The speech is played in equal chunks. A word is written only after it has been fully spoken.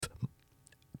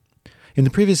In the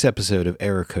previous episode of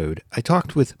Error Code, I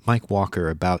talked with Mike Walker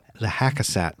about the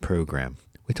Hackasat program.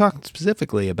 We talked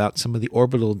specifically about some of the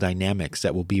orbital dynamics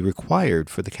that will be required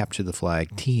for the Capture the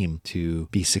Flag team to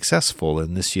be successful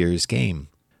in this year's game.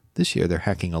 This year, they're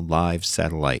hacking a live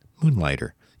satellite,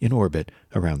 Moonlighter, in orbit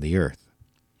around the Earth.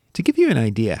 To give you an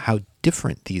idea how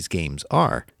different these games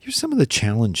are, here's some of the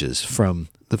challenges from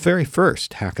the very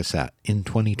first Hackasat in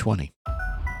 2020.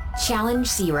 Challenge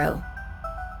 0.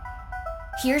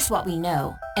 Here's what we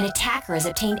know. An attacker has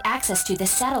obtained access to the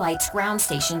satellite's ground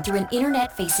station through an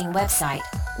internet-facing website.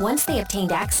 Once they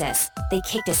obtained access, they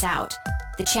kicked us out.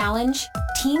 The challenge?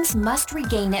 Teams must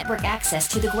regain network access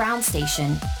to the ground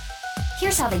station.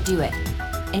 Here's how they do it.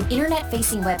 An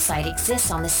internet-facing website exists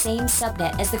on the same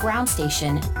subnet as the ground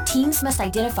station. Teams must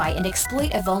identify and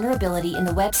exploit a vulnerability in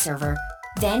the web server,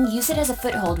 then use it as a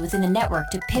foothold within the network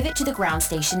to pivot to the ground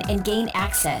station and gain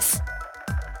access.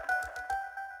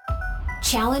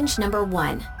 Challenge number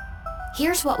 1.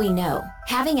 Here's what we know.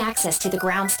 Having access to the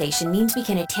ground station means we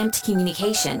can attempt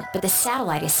communication, but the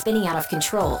satellite is spinning out of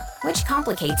control, which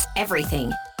complicates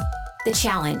everything. The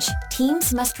challenge.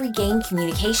 Teams must regain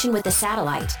communication with the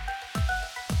satellite.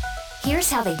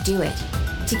 Here's how they do it.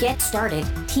 To get started,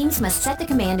 teams must set the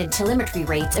command and telemetry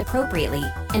rates appropriately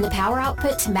and the power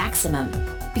output to maximum.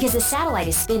 Because the satellite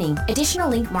is spinning, additional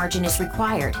link margin is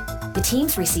required. The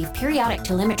teams receive periodic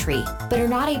telemetry, but are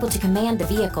not able to command the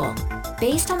vehicle.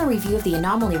 Based on the review of the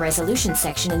anomaly resolution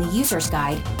section in the user's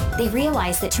guide, they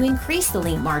realize that to increase the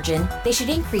link margin, they should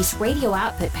increase radio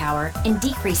output power and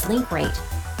decrease link rate.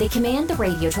 They command the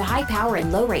radio to high power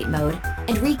and low rate mode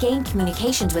and regain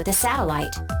communications with the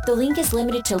satellite. The link is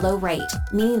limited to low rate,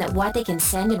 meaning that what they can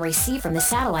send and receive from the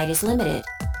satellite is limited.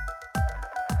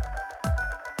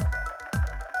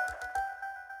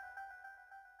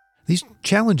 These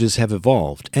challenges have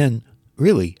evolved, and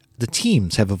really, the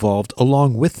teams have evolved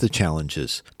along with the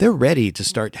challenges. They're ready to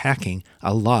start hacking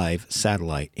a live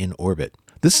satellite in orbit.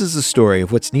 This is the story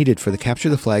of what's needed for the Capture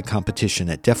the Flag competition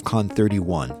at DEF CON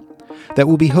 31 that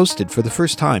will be hosted for the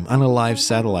first time on a live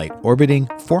satellite orbiting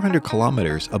 400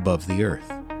 kilometers above the Earth.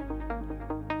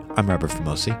 I'm Robert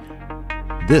Famosi.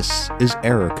 This is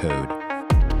Error Code.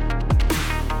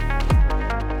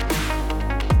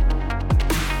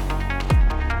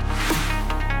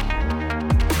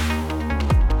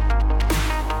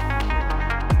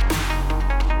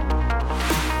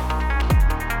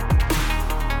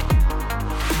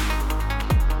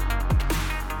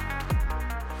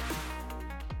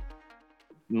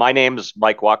 My name's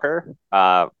Mike Walker.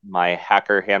 My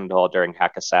hacker handle during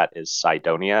Hackasat is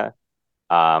Cydonia.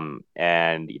 And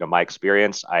my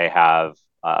experience, I have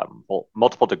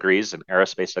multiple degrees in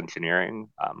aerospace engineering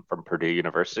from Purdue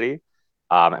University.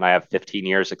 And I have 15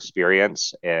 years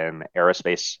experience in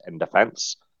aerospace and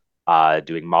defense,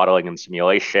 doing modeling and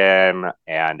simulation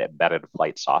and embedded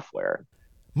flight software.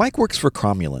 Mike works for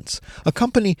Cromulence, a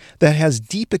company that has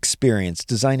deep experience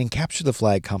designing Capture the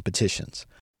Flag competitions.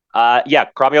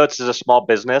 Cromulence is a small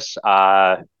business,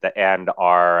 and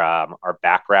our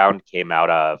background came out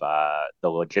of the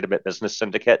Legitimate Business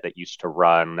Syndicate that used to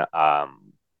run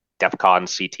DEF CON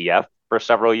CTF for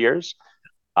several years.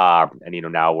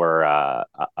 Now we're a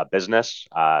business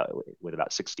with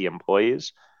about 60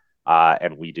 employees,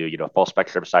 and we do full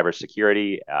spectrum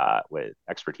cybersecurity with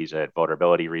expertise in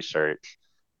vulnerability research,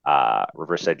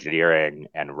 reverse engineering,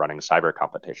 and running cyber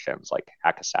competitions like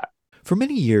Hackasat. For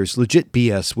many years, Legit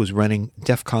BS was running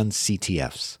DEF CON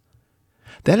CTFs.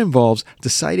 That involves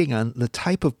deciding on the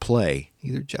type of play,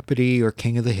 either Jeopardy or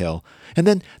King of the Hill, and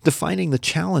then defining the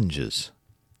challenges.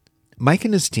 Mike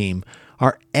and his team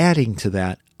are adding to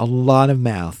that a lot of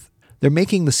math. They're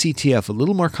making the CTF a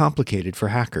little more complicated for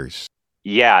hackers.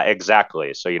 Yeah,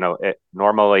 exactly. So,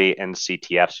 normally in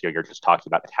CTFs, you're just talking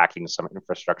about hacking some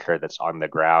infrastructure that's on the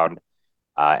ground.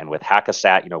 And with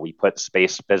Hackasat, we put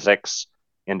space physics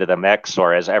into the mix,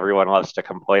 or as everyone loves to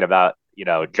complain about,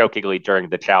 jokingly during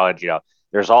the challenge,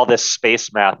 there's all this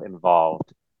space math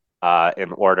involved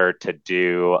in order to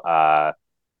do that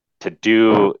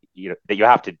you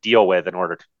have to deal with in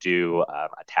order to do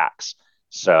attacks.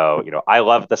 So, I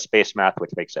love the space math,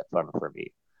 which makes it fun for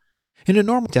me. In a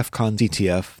normal DEF CON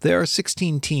CTF, there are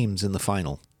 16 teams in the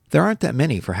final. There aren't that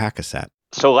many for Hackasat.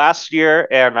 So last year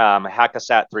in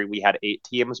Hackasat 3, we had 8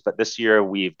 teams, but this year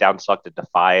we've down selected to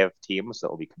 5 teams that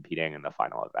will be competing in the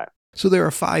final event. So there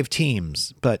are 5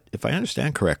 teams, but if I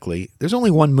understand correctly, there's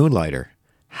only one Moonlighter.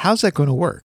 How's that going to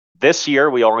work? This year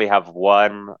we only have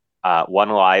one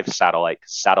live satellite.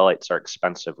 Satellites are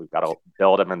expensive. We've got to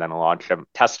build them and then launch them,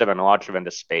 test them and launch them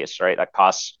into space, right? That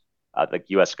costs the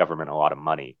U.S. government a lot of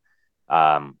money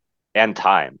and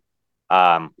time.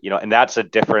 And that's a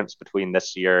difference between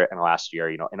this year and last year.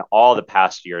 In all the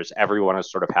past years, everyone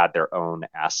has sort of had their own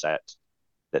asset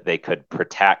that they could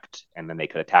protect, and then they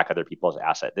could attack other people's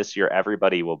asset. This year,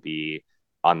 everybody will be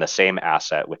on the same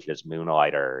asset, which is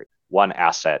Moonlighter, one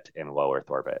asset in low Earth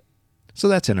orbit. So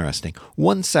that's interesting.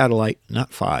 One satellite,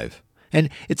 not 5. And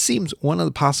it seems one of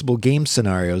the possible game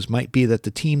scenarios might be that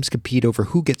the teams compete over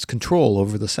who gets control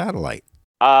over the satellite.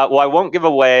 Well, I won't give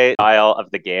away the style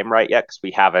of the game right yet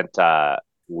because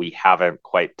we haven't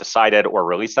quite decided or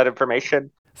released that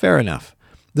information. Fair enough.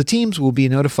 The teams will be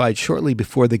notified shortly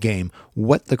before the game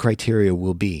what the criteria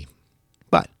will be.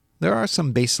 But there are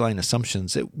some baseline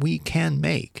assumptions that we can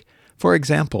make. For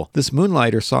example, this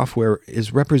Moonlighter software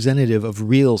is representative of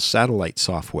real satellite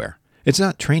software. It's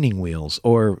not training wheels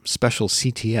or special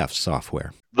CTF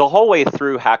software. The whole way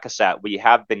through Hackasat, we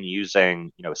have been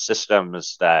using,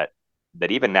 systems that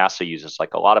even NASA uses.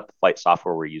 Like a lot of flight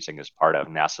software we're using is part of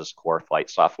NASA's core flight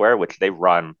software, which they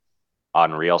run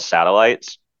on real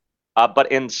satellites.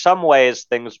 But in some ways,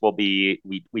 things will be,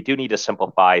 we do need to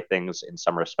simplify things in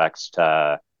some respects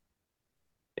to,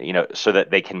 so that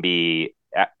they can be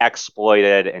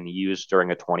exploited and used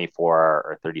during a 24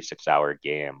 or 36-hour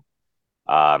game.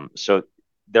 So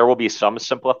there will be some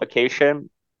simplification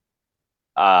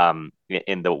in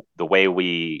the way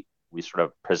we sort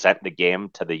of present the game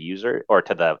to the user or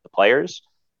to the players.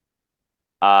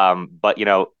 But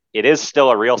it is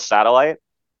still a real satellite,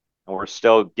 and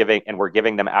we're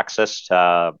giving them access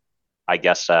to, I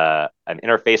guess, an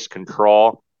interface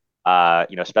control,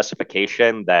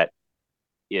 specification that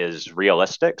is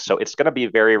realistic. So it's going to be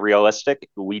very realistic.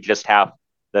 We just have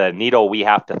the needle we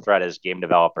have to thread as game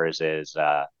developers is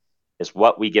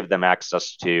what we give them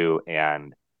access to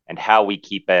and how we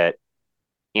keep it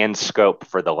in scope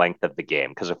for the length of the game.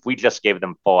 Because if we just gave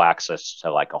them full access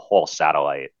to like a whole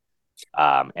satellite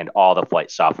and all the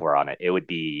flight software on it, it would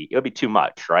be too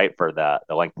much, right, for the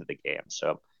length of the game.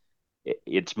 So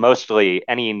it's mostly,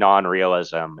 any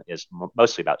non-realism is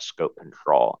mostly about scope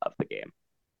control of the game,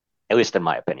 at least in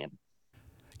my opinion.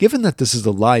 Given that this is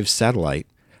a live satellite,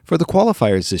 for the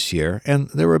qualifiers this year, and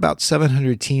there were about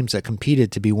 700 teams that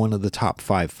competed to be one of the top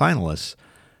 5 finalists,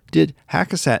 did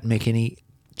Hackasat make any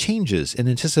changes in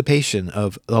anticipation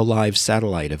of the live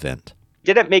satellite event?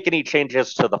 Didn't make any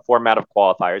changes to the format of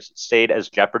qualifiers. It stayed as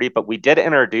Jeopardy, but we did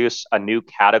introduce a new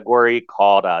category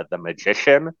called the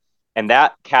Magician, and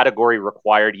that category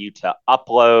required you to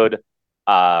upload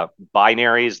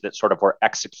binaries that sort of were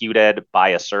executed by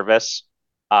a service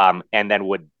and then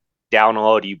would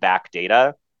download you back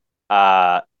data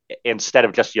instead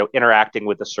of just interacting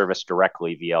with the service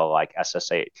directly via like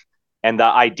SSH. And the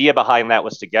idea behind that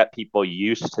was to get people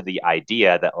used to the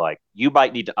idea that like you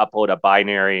might need to upload a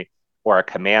binary or a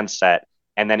command set,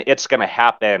 and then it's going to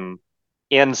happen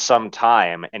in some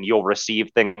time and you'll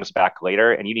receive things back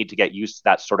later, and you need to get used to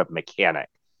that sort of mechanic.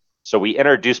 So we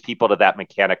introduced people to that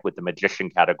mechanic with the Magician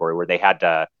category, where they had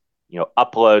to,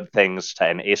 upload things to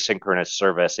an asynchronous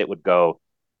service. It would go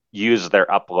use their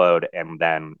upload and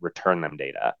then return them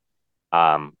data.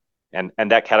 And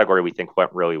that category we think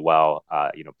went really well.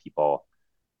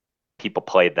 People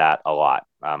played that a lot,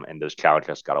 and those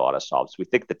challenges got a lot of solved. So we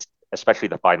think that especially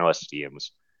the finalist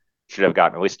teams should have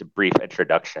gotten at least a brief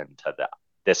introduction to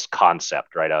this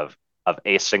concept, right, of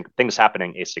things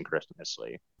happening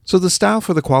asynchronously. So the style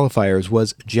for the qualifiers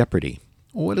was Jeopardy.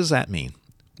 What does that mean?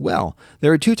 Well,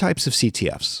 there are 2 types of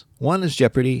CTFs. One is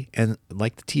Jeopardy, and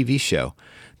like the TV show,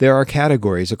 there are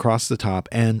categories across the top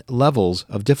and levels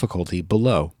of difficulty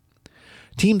below.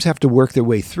 Teams have to work their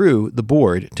way through the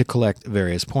board to collect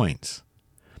various points.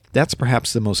 That's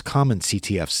perhaps the most common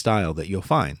CTF style that you'll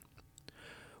find.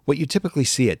 What you typically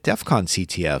see at DEF CON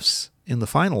CTFs in the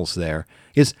finals there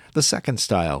is the second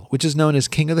style, which is known as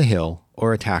King of the Hill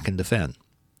or Attack and Defend.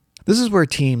 This is where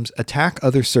teams attack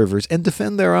other servers and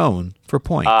defend their own for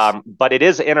points. But it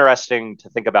is interesting to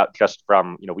think about just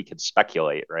from, we could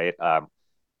speculate, right?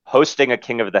 Hosting a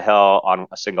King of the Hill on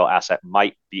a single asset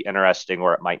might be interesting,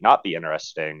 or it might not be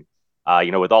interesting.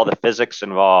 With all the physics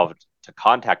involved to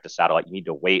contact a satellite, you need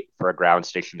to wait for a ground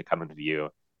station to come into view.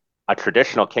 A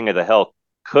traditional King of the Hill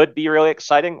could be really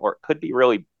exciting, or it could be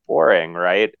really boring,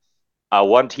 right?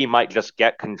 One team might just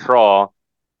get control,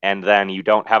 and then you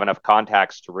don't have enough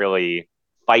contacts to really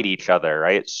fight each other,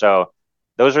 right? So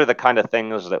those are the kind of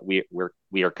things that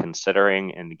we are considering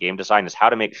in the game design, is how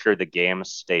to make sure the game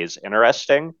stays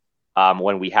interesting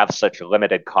when we have such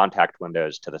limited contact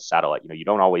windows to the satellite. You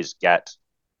don't always get,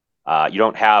 you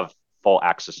don't have full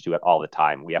access to it all the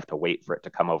time. We have to wait for it to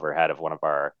come overhead of one of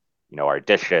our, our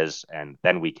dishes, and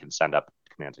then we can send up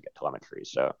commands to get telemetry.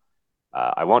 So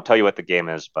I won't tell you what the game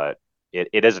is, but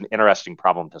it is an interesting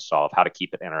problem to solve, how to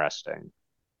keep it interesting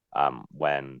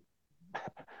when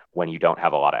you don't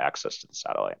have a lot of access to the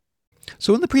satellite.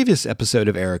 So in the previous episode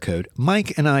of Error Code,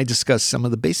 Mike and I discussed some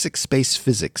of the basic space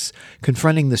physics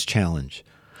confronting this challenge,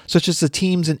 such as the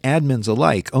teams and admins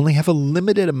alike only have a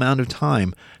limited amount of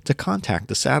time to contact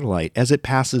the satellite as it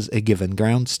passes a given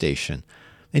ground station.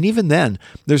 And even then,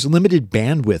 there's limited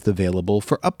bandwidth available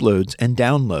for uploads and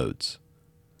downloads.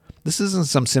 This isn't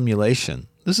some simulation.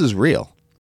 This is real.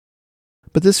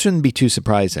 But this shouldn't be too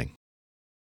surprising.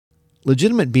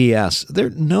 Legitimate BS, they're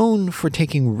known for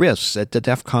taking risks at the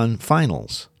DEF CON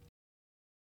finals.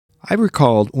 I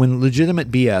recalled when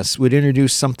Legitimate BS would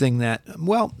introduce something that,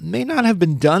 well, may not have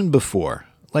been done before.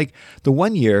 Like the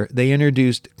one year they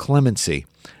introduced Clemency,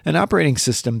 an operating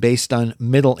system based on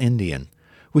Middle Indian,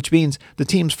 which means the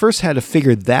teams first had to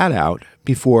figure that out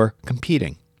before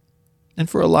competing. And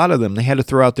for a lot of them, they had to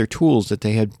throw out their tools that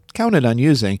they had counted on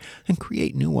using and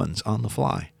create new ones on the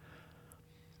fly.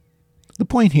 The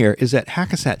point here is that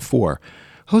Hackasat 4,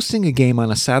 hosting a game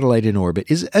on a satellite in orbit,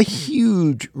 is a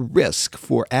huge risk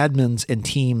for admins and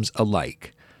teams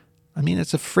alike. I mean,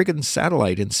 it's a friggin'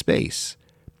 satellite in space.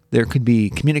 There could be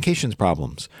communications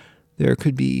problems. There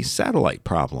could be satellite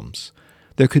problems.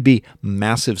 There could be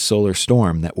massive solar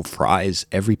storm that fries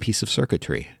every piece of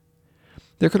circuitry.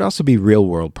 There could also be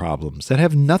real-world problems that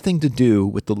have nothing to do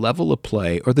with the level of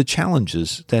play or the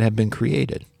challenges that have been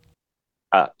created.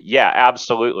 Yeah,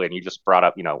 absolutely. And you just brought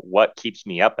up, what keeps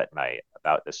me up at night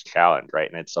about this challenge, right?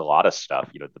 And it's a lot of stuff.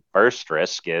 The first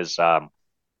risk is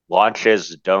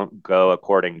launches don't go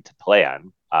according to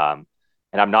plan. And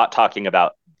I'm not talking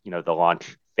about, the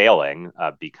launch failing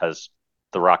because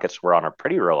the rockets we're on are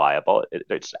pretty reliable.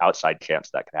 It's outside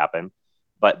chance that could happen.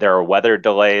 But there are weather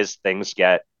delays. Things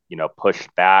get,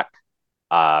 pushed back.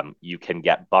 You can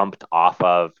get bumped off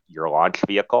of your launch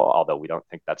vehicle, although we don't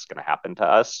think that's going to happen to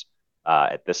us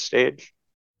at this stage.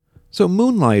 So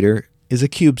Moonlighter is a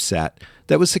CubeSat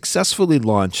that was successfully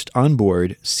launched on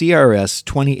board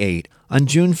CRS-28 on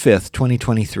June 5th,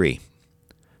 2023.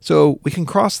 So we can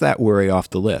cross that worry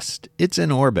off the list. It's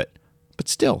in orbit. But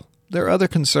still, there are other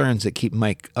concerns that keep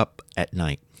Mike up at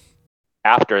night.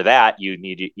 After that, you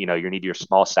need your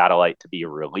small satellite to be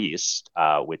released,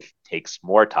 which takes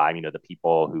more time. The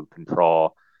people who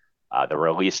control the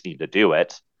release need to do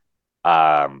it.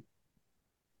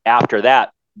 After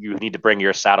that, you need to bring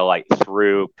your satellite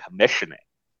through commissioning,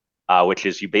 which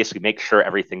is you basically make sure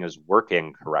everything is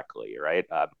working correctly, right?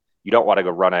 You don't want to go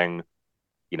running,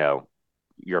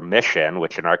 your mission,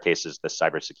 which in our case is the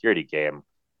cybersecurity game,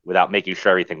 without making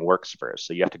sure everything works first.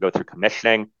 So you have to go through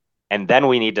commissioning, and then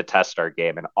we need to test our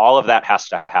game. And all of that has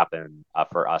to happen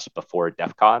for us before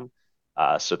DEF CON.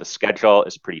 So the schedule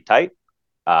is pretty tight.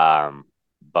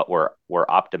 But we're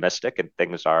optimistic and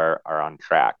things are on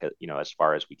track, as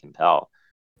far as we can tell.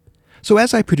 So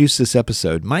as I produce this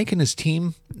episode, Mike and his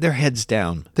team, they're heads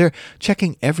down. They're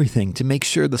checking everything to make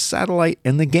sure the satellite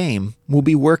and the game will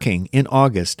be working in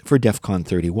August for DEF CON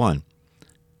 31.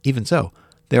 Even so,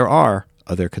 there are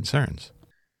other concerns.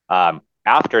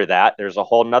 After that, there's a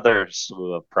whole nother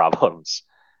slew of problems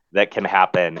that can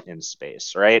happen in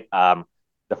space, right?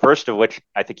 The first of which,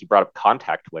 I think you brought up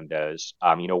contact windows.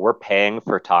 We're paying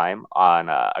for time on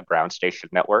a ground station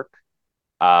network.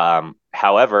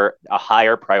 However, a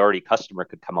higher priority customer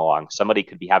could come along. Somebody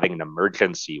could be having an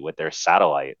emergency with their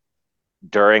satellite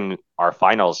during our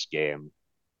finals game.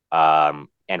 And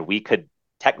we could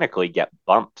technically get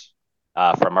bumped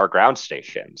from our ground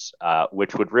stations,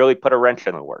 which would really put a wrench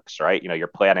in the works, right? You're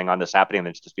planning on this happening and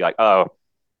it's just be like, oh,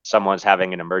 someone's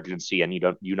having an emergency and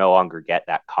you no longer get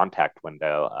that contact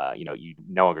window. You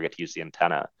no longer get to use the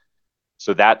antenna.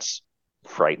 So that's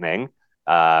frightening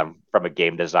from a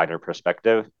game designer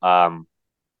perspective. And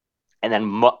then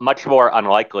much more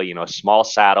unlikely, small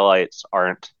satellites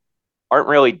aren't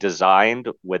really designed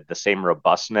with the same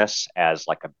robustness as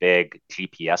like a big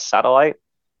GPS satellite.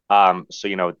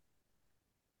 So,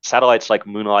 satellites like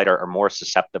Moonlighter are more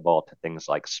susceptible to things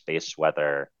like space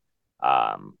weather,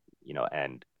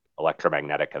 and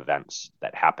electromagnetic events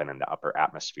that happen in the upper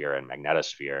atmosphere and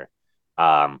magnetosphere.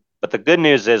 But the good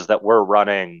news is that we're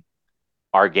running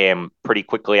our game pretty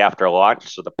quickly after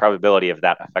launch, so the probability of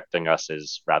that affecting us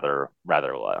is rather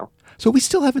low. So we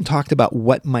still haven't talked about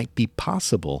what might be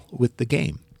possible with the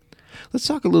game. Let's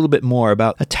talk a little bit more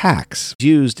about attacks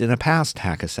used in a past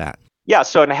Hackasat. Yeah,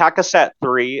 so in Hackasat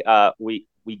 3,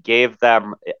 we gave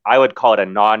them, I would call it a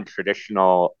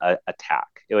non-traditional attack.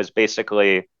 It was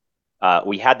basically,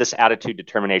 we had this attitude,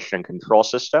 determination, and control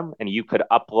system, and you could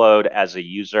upload as a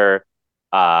user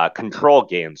control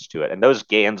gains to it. And those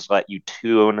gains let you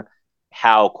tune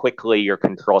how quickly your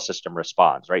control system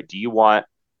responds, right? Do you want,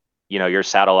 your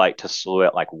satellite to slew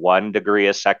at like 1 degree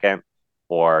a second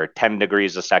or 10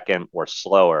 degrees a second or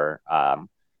slower?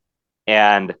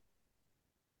 And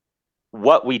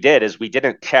what we did is we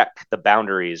didn't check the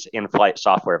boundaries in flight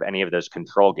software of any of those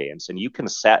control gains. And you can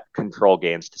set control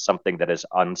gains to something that is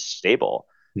unstable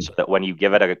so that when you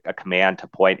give it a command to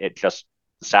point, the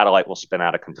satellite will spin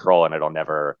out of control and it'll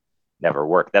never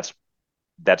work.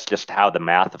 That's just how the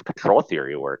math of control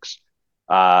theory works.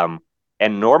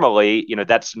 And normally,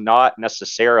 that's not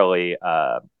necessarily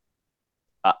a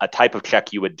type of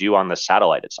check you would do on the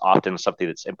satellite. It's often something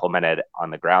that's implemented on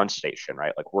the ground station,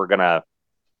 right? Like we're gonna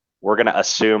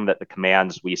assume that the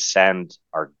commands we send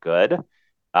are good.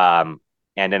 And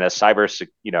in a cyber,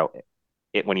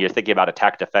 when you're thinking about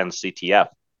attack, defense, CTF,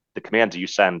 the commands you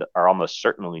send are almost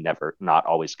certainly not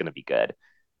always going to be good,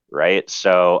 right?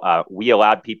 So we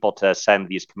allowed people to send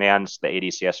these commands. The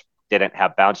ADCS didn't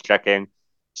have bounce checking.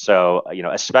 So,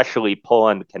 especially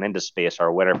Poland can into space,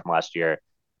 our winner from last year,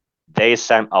 they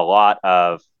sent a lot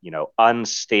of,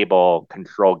 unstable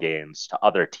control gains to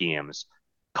other teams,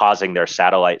 causing their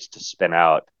satellites to spin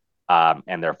out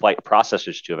and their flight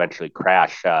processors to eventually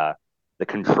crash. The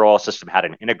control system had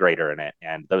an integrator in it,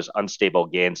 and those unstable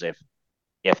gains,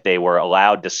 if they were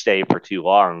allowed to stay for too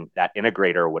long, that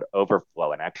integrator would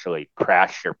overflow and actually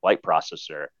crash your flight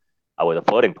processor with a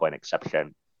floating point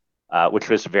exception, which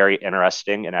was very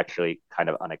interesting and actually kind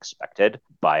of unexpected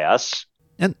by us.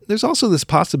 And there's also this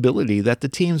possibility that the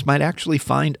teams might actually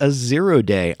find a 0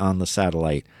 day on the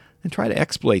satellite and try to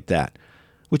exploit that,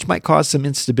 which might cause some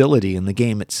instability in the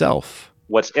game itself.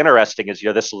 What's interesting is,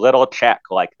 this little check,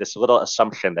 like this little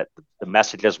assumption that the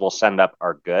messages we'll send up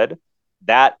are good,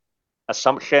 that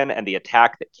assumption and the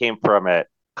attack that came from it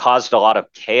caused a lot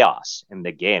of chaos in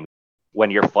the game.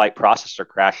 When your flight processor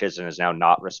crashes and is now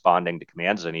not responding to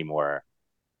commands anymore,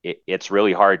 it's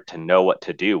really hard to know what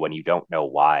to do when you don't know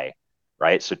why,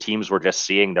 right? So teams were just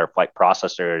seeing their flight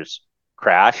processors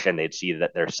crash and they'd see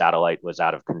that their satellite was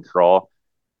out of control.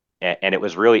 And it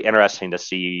was really interesting to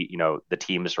see, the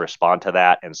teams respond to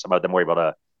that. And some of them were able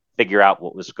to figure out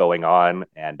what was going on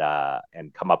and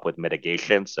come up with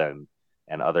mitigations, and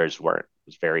others weren't. It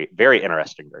was very, very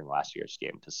interesting during last year's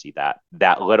game to see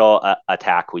that little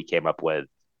attack we came up with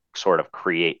sort of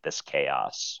create this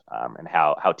chaos and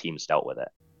how teams dealt with it.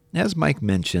 As Mike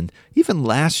mentioned, even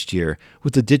last year,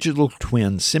 with the digital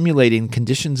twin simulating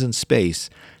conditions in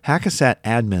space, Hackasat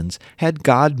admins had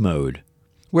God mode,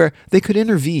 where they could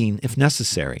intervene if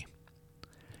necessary.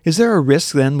 Is there a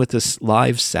risk then with this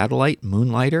live satellite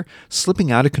Moonlighter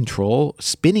slipping out of control,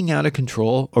 spinning out of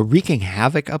control, or wreaking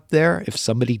havoc up there if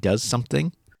somebody does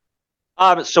something?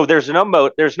 So there's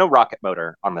no rocket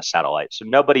motor on the satellite, so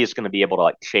nobody is going to be able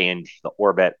to change the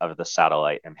orbit of the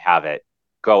satellite and have it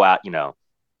go out,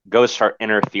 go start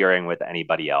interfering with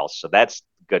anybody else. So that's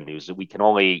good news. We can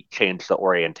only change the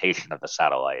orientation of the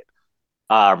satellite.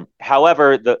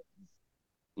 However,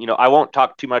 I won't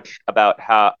talk too much about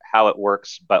how it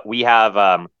works, but we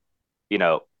have,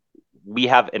 we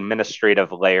have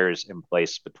administrative layers in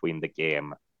place between the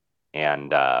game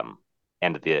and the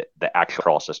actual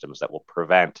control systems that will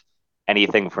prevent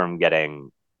anything from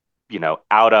getting,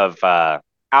 out of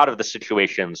the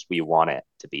situations we want it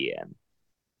to be in.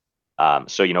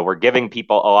 So, we're giving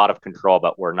people a lot of control,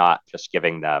 but we're not just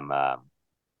giving them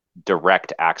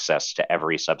direct access to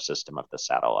every subsystem of the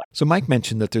satellite. So Mike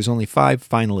mentioned that there's only 5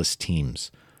 finalist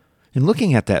teams. In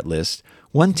looking at that list,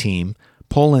 one team,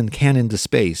 Poland Can into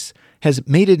Space, has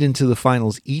made it into the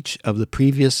finals each of the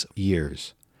previous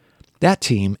years. That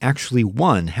team actually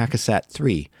won Hackasat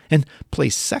 3 and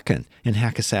placed second in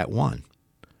Hackasat 1.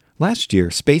 Last year,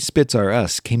 Space Bits R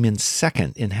Us came in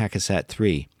second in Hackasat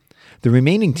 3. The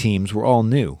remaining teams were all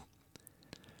new.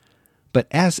 But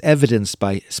as evidenced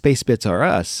by Space Bits R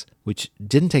Us, which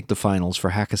didn't take the finals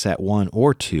for Hackasat 1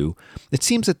 or 2, it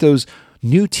seems that those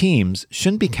new teams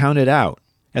shouldn't be counted out,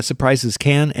 as surprises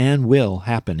can and will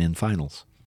happen in finals.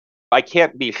 I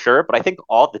can't be sure, but I think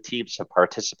all the teams have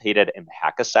participated in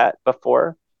Hackasat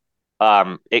before.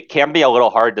 It can be a little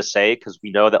hard to say because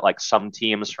we know that some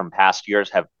teams from past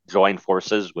years have joined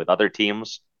forces with other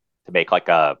teams to make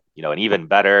an even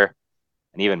better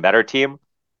team.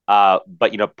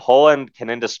 But Poland Can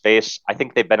into Space, I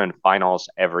think they've been in finals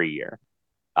every year.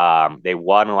 They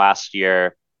won last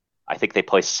year. I think they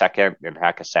placed second in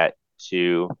Hackasat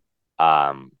 2.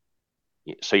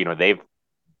 So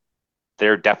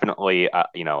they're definitely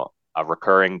a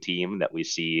recurring team that we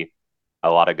see a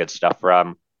lot of good stuff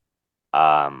from.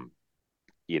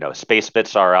 Space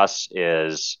Bits R Us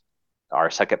is our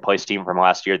second place team from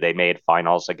last year. They made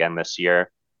finals again this year.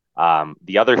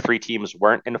 The other three teams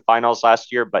weren't in the finals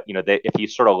last year, but if you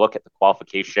sort of look at the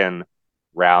qualification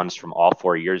rounds from all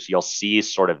 4 years, you'll see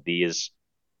sort of these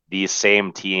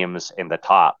same teams in the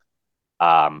top,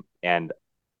 and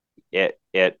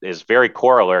it is very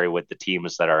corollary with the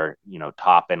teams that are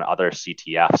top in other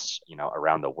CTFs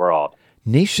around the world.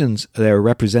 Nations that are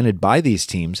represented by these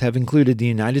teams have included the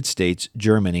United States,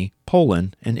 Germany,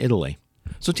 Poland, and Italy.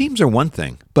 So teams are one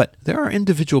thing, but there are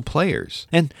individual players.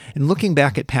 And in looking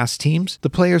back at past teams, the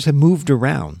players have moved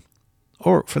around.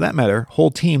 Or, for that matter,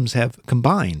 whole teams have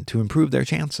combined to improve their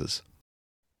chances.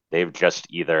 They've just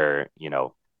either,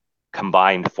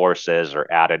 combined forces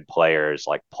or added players.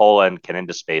 Like Poland, Can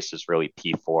Into Space is really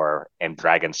P4 and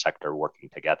Dragon Sector working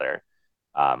together.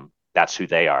 That's who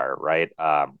they are, right?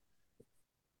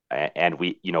 And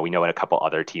we know a couple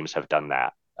other teams have done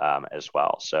that as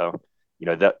well. So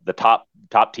the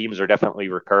top teams are definitely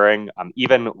recurring.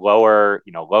 Even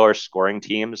lower scoring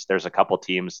teams. There's a couple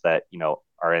teams that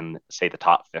are in, say, the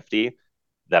top 50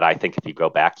 that I think if you go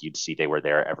back, you'd see they were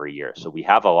there every year. So we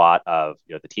have a lot of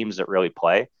the teams that really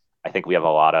play. I think we have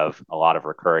a lot of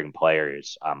recurring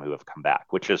players who have come back,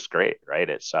 which is great, right?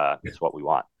 It's what we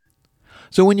want.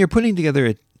 So when you're putting together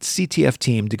a CTF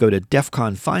team to go to DEF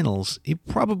CON finals, you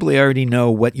probably already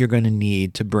know what you're going to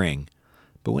need to bring.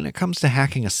 But when it comes to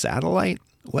hacking a satellite,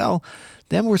 well,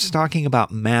 then we're talking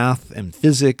about math and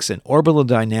physics and orbital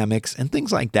dynamics and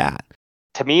things like that.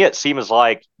 To me, it seems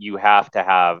like you have to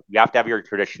have your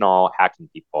traditional hacking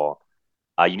people.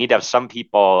 You need to have some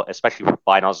people, especially for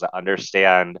finals, that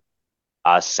understand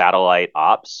satellite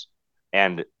ops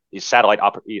and satellite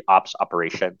ops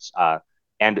operations.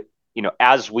 And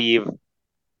as we've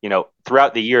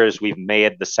throughout the years, we've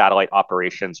made the satellite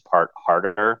operations part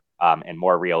harder and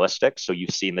more realistic. So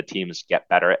you've seen the teams get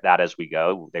better at that as we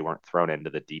go. They weren't thrown into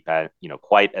the deep end,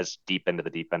 quite as deep into the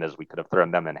deep end as we could have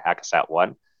thrown them in Hackasat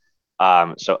 1.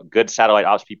 So good satellite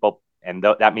ops people, and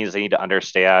that means they need to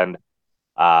understand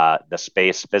the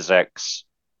space physics,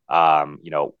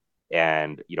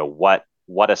 and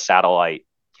what a satellite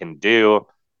can do,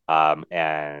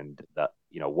 and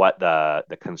what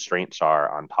the constraints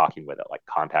are on talking with it, like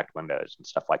contact windows and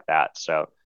stuff like that. So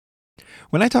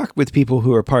when I talk with people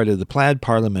who are part of the Plaid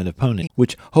Parliament of Pony,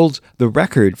 which holds the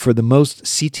record for the most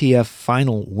CTF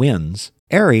final wins,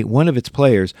 Ari, one of its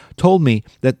players, told me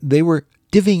that they were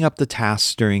divvying up the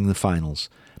tasks during the finals,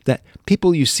 that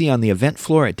people you see on the event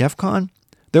floor at DEF CON,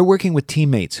 they're working with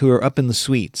teammates who are up in the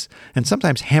suites and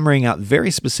sometimes hammering out very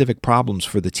specific problems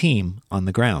for the team on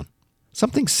the ground.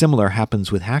 Something similar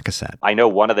happens with Hackasat. I know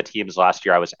one of the teams last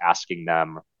year, I was asking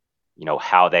them,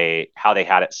 how they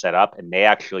had it set up, and they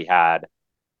had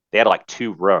like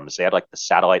two rooms. They had like the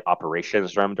satellite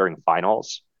operations room during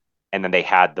finals, and then they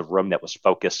had the room that was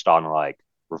focused on like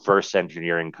reverse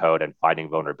engineering code and finding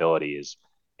vulnerabilities.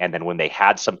 And then when they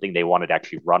had something they wanted to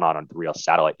actually run on the real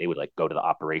satellite, they would like go to the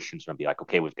operations room and be like,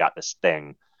 okay, we've got this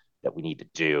thing that we need to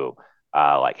do.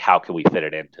 Like, how can we fit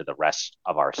it into the rest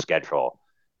of our schedule?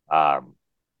 And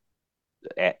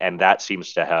that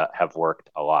seems to have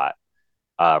worked a lot.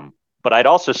 But I'd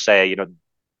also say,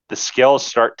 the skills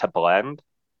start to blend.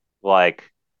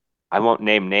 Like, I won't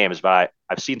name names, but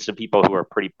I've seen some people who are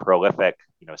pretty prolific,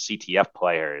 CTF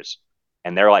players,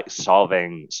 and they're like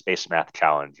solving space math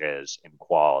challenges in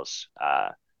quals,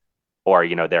 or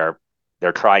they're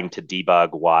trying to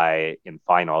debug why in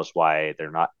finals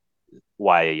their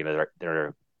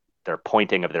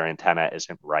pointing of their antenna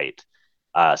isn't right.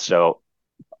 So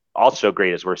also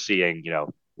great is we're seeing,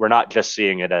 we're not just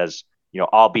seeing it as,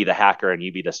 I'll be the hacker and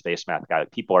you be the space math guy.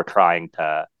 People are trying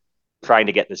to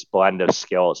get this blend of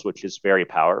skills, which is very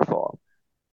powerful.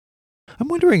 I'm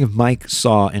wondering if Mike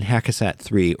saw in Hackasat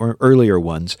 3 or earlier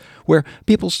ones where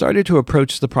people started to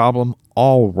approach the problem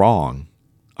all wrong.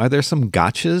 Are there some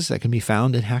gotchas that can be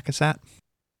found in Hackasat?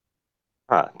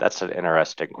 That's an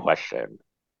interesting question.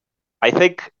 I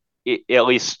think at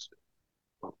least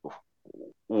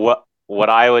what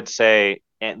I would say,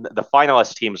 and the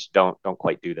finalist teams don't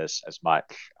quite do this as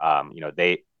much.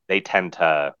 They tend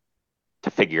to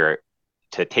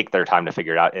take their time to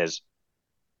figure it out, is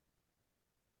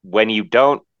when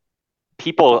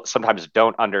people sometimes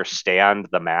don't understand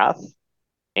the math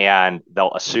and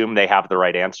they'll assume they have the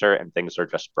right answer and things are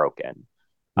just broken.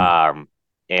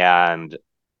 And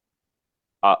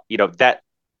that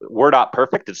we're not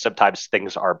perfect, and sometimes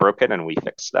things are broken and we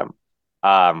fix them.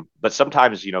 But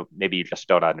sometimes, maybe you just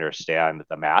don't understand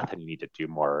the math and you need to do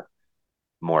more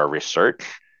research.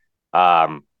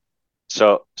 So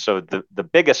the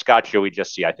biggest gotcha we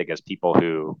just see, I think, is people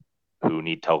who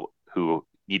need to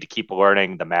keep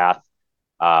learning the math.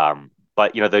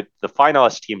 But the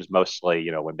finalist teams mostly,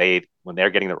 when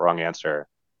they're getting the wrong answer,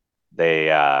 they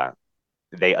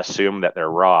assume that they're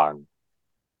wrong.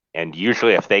 And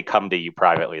usually if they come to you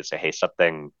privately and say, hey,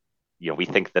 something, we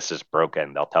think this is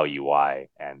broken, they'll tell you why.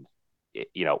 And,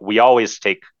 we always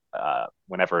take,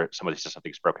 whenever somebody says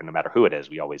something's broken, no matter who it is,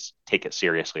 we always take it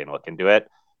seriously and look into it.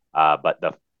 But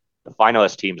the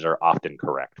finalist teams are often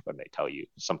correct when they tell you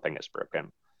something is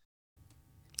broken.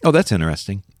 Oh, that's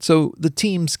interesting. So the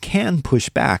teams can push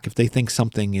back if they think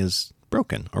something is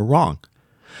broken or wrong,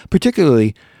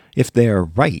 particularly if they're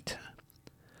right.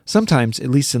 Sometimes, at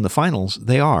least in the finals,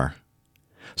 they are.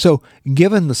 So,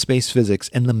 given the space physics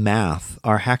and the math,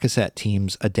 are Hackasat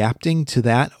teams adapting to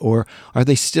that, or are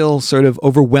they still sort of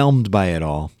overwhelmed by it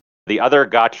all? The other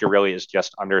gotcha really is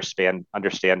just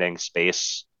understanding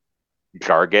space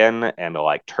jargon and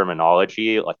like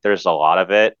terminology. Like there's a lot of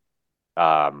it.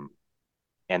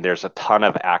 And there's a ton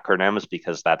of acronyms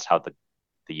because that's how the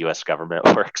US government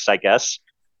works, I guess.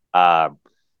 And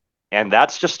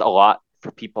that's just a lot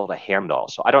for people to handle.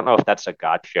 So I don't know if that's a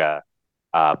gotcha,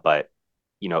 but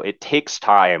it takes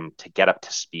time to get up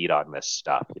to speed on this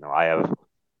stuff. I have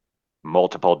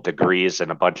multiple degrees and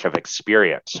a bunch of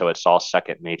experience, so it's all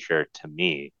second nature to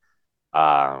me.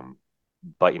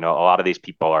 But a lot of these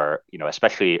people are,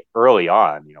 especially early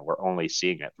on, we're only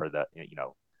seeing it for the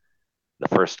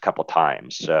first couple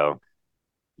times. So,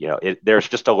 there's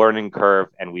just a learning curve,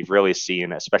 and we've really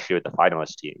seen, especially with the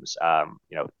finalist teams,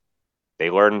 they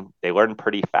learn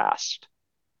pretty fast.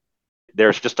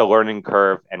 There's just a learning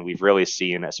curve, and we've really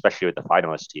seen, especially with the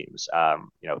finalist teams,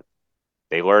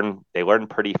 they learn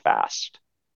pretty fast.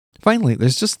 Finally,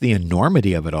 there's just the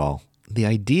enormity of it all. The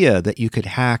idea that you could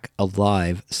hack a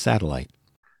live satellite.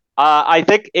 I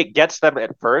think it gets them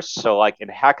at first. So like in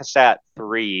Hackasat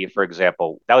 3, for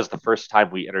example, that was the first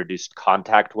time we introduced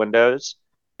contact windows,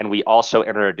 and we also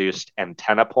introduced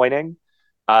antenna pointing.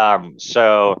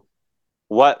 So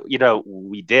what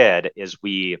we did is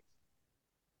we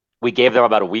gave them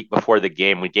about a week before the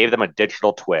game, we gave them a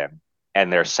digital twin,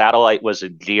 and their satellite was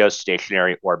in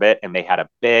geostationary orbit, and they had a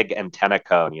big antenna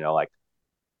cone, like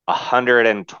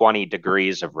 120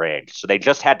 degrees of range. So they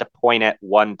just had to point it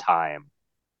one time.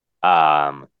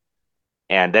 And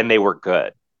then they were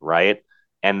good, right?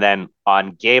 And then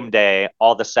on game day,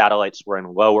 all the satellites were in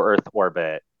low Earth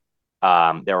orbit.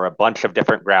 There were a bunch of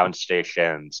different ground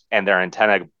stations, and their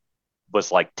antenna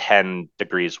was like 10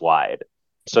 degrees wide.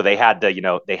 So they had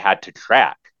to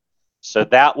track. So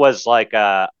that was like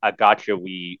a gotcha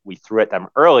we threw at them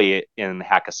early in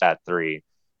Hackasat 3.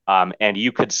 And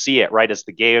you could see it right as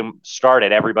the game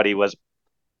started. Everybody was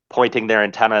pointing their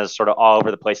antennas sort of all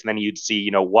over the place. And then you'd see,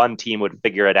 one team would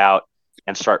figure it out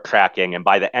and start tracking. And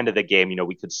by the end of the game,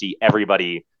 we could see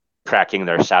everybody tracking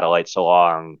their satellites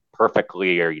along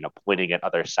perfectly, or, pointing at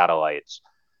other satellites.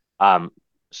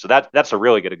 So that's a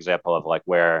really good example of like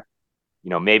where,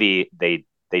 maybe they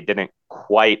didn't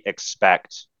quite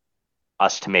expect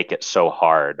us to make it so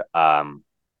hard,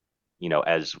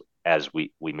 as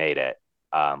we made it.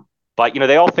 But,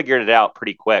 they all figured it out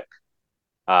pretty quick,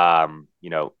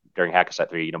 during Hackasat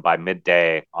 3. By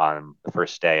midday on the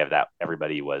first day of that,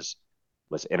 everybody was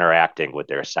interacting with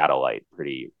their satellite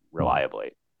pretty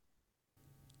reliably.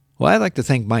 Well, I'd like to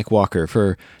thank Mike Walker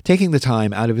for taking the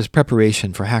time out of his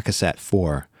preparation for Hackasat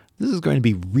 4. This is going to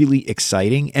be really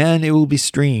exciting, and it will be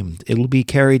streamed. It will be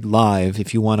carried live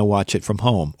if you want to watch it from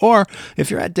home. Or if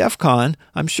you're at DEF CON,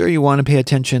 I'm sure you want to pay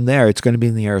attention there. It's going to be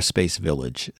in the Aerospace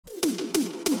Village.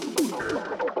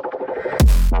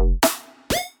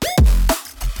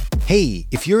 Hey,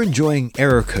 if you're enjoying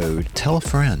Error Code, tell a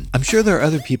friend. I'm sure there are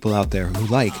other people out there who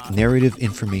like narrative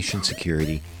information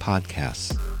security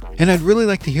podcasts. And I'd really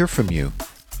like to hear from you.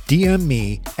 DM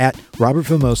me at Robert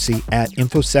Vamosi at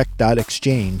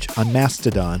infosec.exchange on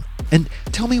Mastodon and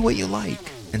tell me what you like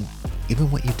and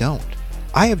even what you don't.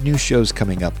 I have new shows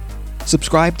coming up.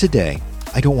 Subscribe today.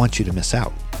 I don't want you to miss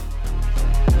out.